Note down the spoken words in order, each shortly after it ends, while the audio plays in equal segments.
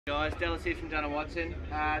Guys, Dallas here from Dunn Watson.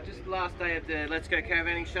 Just the last day of the Let's Go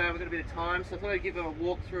Caravanning show. We've got a bit of time, so I thought I'd give a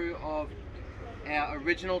walkthrough of our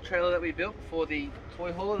original trailer that we built for the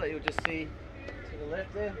toy hauler that you'll just see to the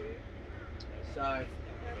left there. So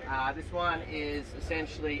this one is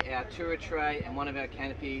essentially our tourer tray and one of our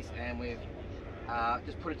canopies, and we've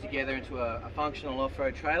just put it together into a functional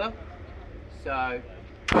off-road trailer. So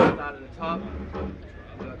start at the top.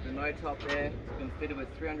 We've got the no top there. It's been fitted with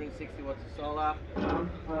 360 watts of solar.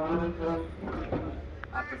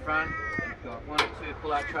 Up the front, we've got 1 or 2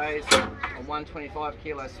 pull-out trays on 125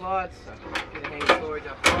 kilo slides. So get a handy storage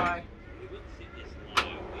up high.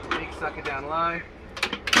 Big sucker down low.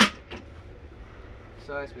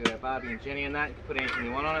 So we've got our Barbie and Jenny in that. You can put anything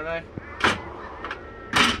you want on it though.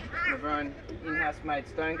 We have our own in-house made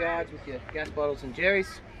stone guards with your gas bottles and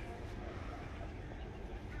jerrys.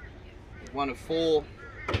 1 of 4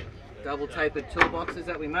 double tapered toolboxes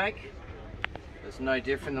that we make. It's no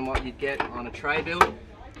different than what you'd get on a tray build.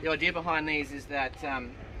 The idea behind these is that,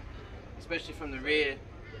 especially from the rear,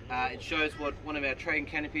 it shows what one of our tray and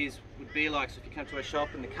canopies would be like. So if you come to a shop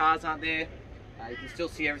and the cars aren't there, you can still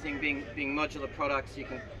see everything being modular products. You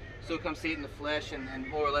can still come see it in the flesh and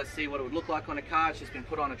more or less see what it would look like on a car. It's just been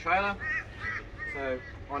put on a trailer. So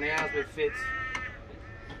on ours we've fit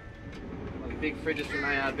the big fridges from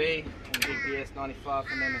ARB and the big BS95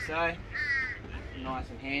 from MSA. Nice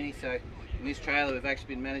and handy. So in this trailer we've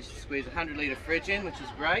actually been managed to squeeze a 100 litre fridge in, which is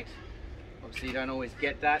great. Obviously you don't always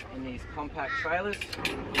get that in these compact trailers.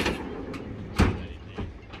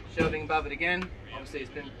 Shelving above it again. Obviously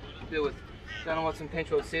it's been built with Dunn Watson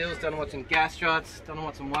pinch-weld seals, Dunn Watson gas struts, Dunn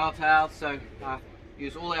Watson whale tails. So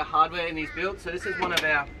use all our hardware in these builds. So this is one of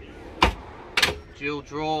our dual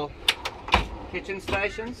drawer kitchen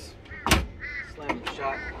stations. Slam it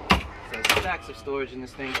shut. So stacks of storage in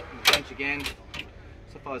this thing. The bench again.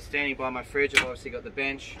 So if I was standing by my fridge, I've obviously got the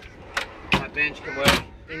bench. That bench can work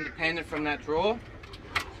independent from that drawer.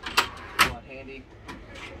 Quite handy.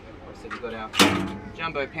 Obviously we've got our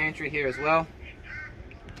jumbo pantry here as well.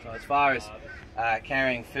 So as far as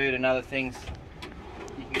carrying food and other things,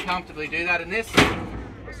 you can comfortably do that in this.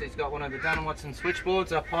 Obviously it's got one of the Dunn Watson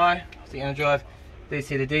switchboards up high. It's the Endrive DC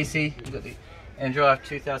to DC. You've got the Endrive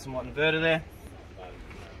 2000 watt inverter there.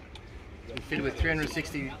 It's been fitted with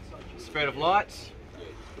 360 spread of lights.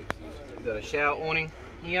 We've got a shower awning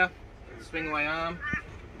here, swing away arm.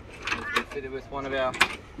 It's been fitted with one of our,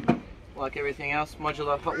 like everything else,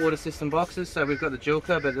 modular hot water system boxes. So we've got the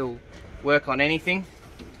Julka, but it'll work on anything.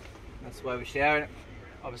 That's the way we shower it.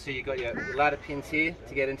 Obviously you've got your ladder pins here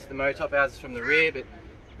to get into the motor top. Ours is from the rear, but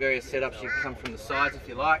various setups you can come from the sides if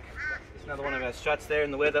you like. There's another one of our struts there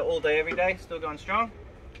in the weather all day, every day, still going strong.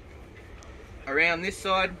 Around this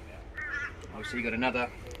side, obviously you've got another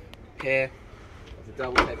pair of the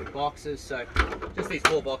double tapered boxes. So just these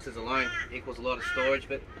 4 boxes alone equals a lot of storage.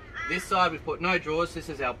 But this side we've put no drawers. This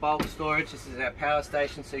is our bulk storage. This is our power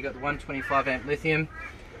station. So you've got the 125 amp lithium,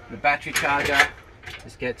 the battery charger.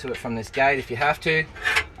 Just get to it from this gate if you have to.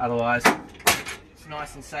 Otherwise, it's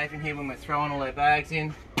nice and safe in here when we're throwing all our bags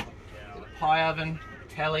in. Got a pie oven,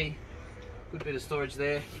 telly, good bit of storage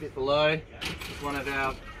there. A bit below, it's one of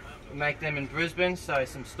our, we make them in Brisbane, so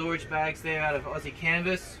some storage bags there out of Aussie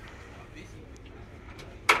canvas.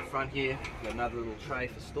 Front here, got another little tray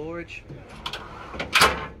for storage.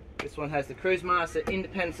 This one has the Cruise Master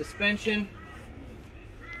independent suspension.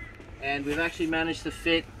 And we've actually managed to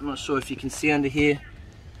fit, I'm not sure if you can see under here,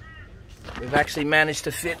 we've actually managed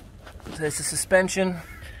to fit, there's the suspension,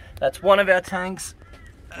 that's one of our tanks,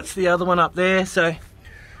 that's the other one up there. So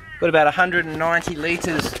got about 190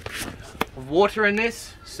 litres of water in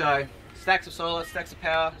this. So stacks of solar, stacks of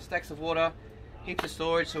power, stacks of water, heaps of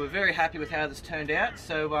storage. So we're very happy with how this turned out.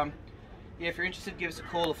 So yeah, if you're interested, give us a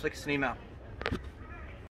call or flick us an email.